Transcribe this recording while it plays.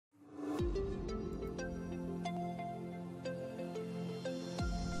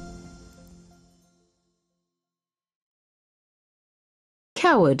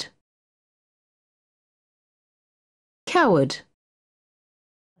Coward. Coward.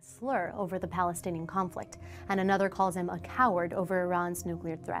 Slur over the Palestinian conflict, and another calls him a coward over Iran's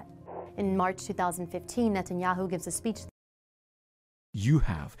nuclear threat. In March 2015, Netanyahu gives a speech. You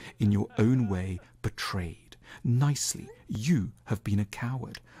have, in your own way, betrayed. Nicely, you have been a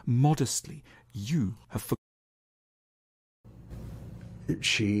coward. Modestly, you have forgotten.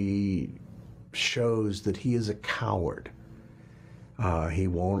 She shows that he is a coward. He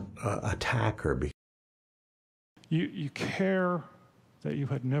won't attack her. You care that you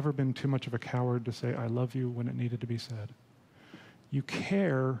had never been too much of a coward to say, I love you when it needed to be said. You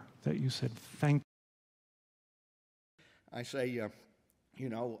care that you said thank you. I say,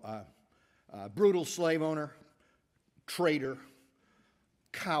 brutal slave owner, traitor,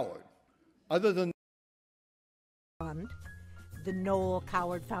 coward. Other than the Noel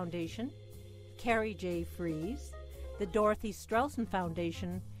Coward Foundation, Carrie J. Fries, the Dorothy Strelsin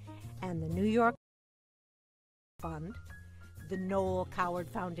Foundation, and the New York Fund, the Noel Coward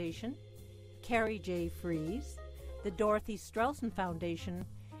Foundation, Carrie J. Fries, the Dorothy Strelsin Foundation.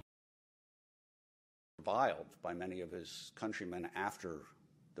 Reviled by many of his countrymen after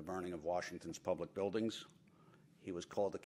the burning of Washington's public buildings. He was called a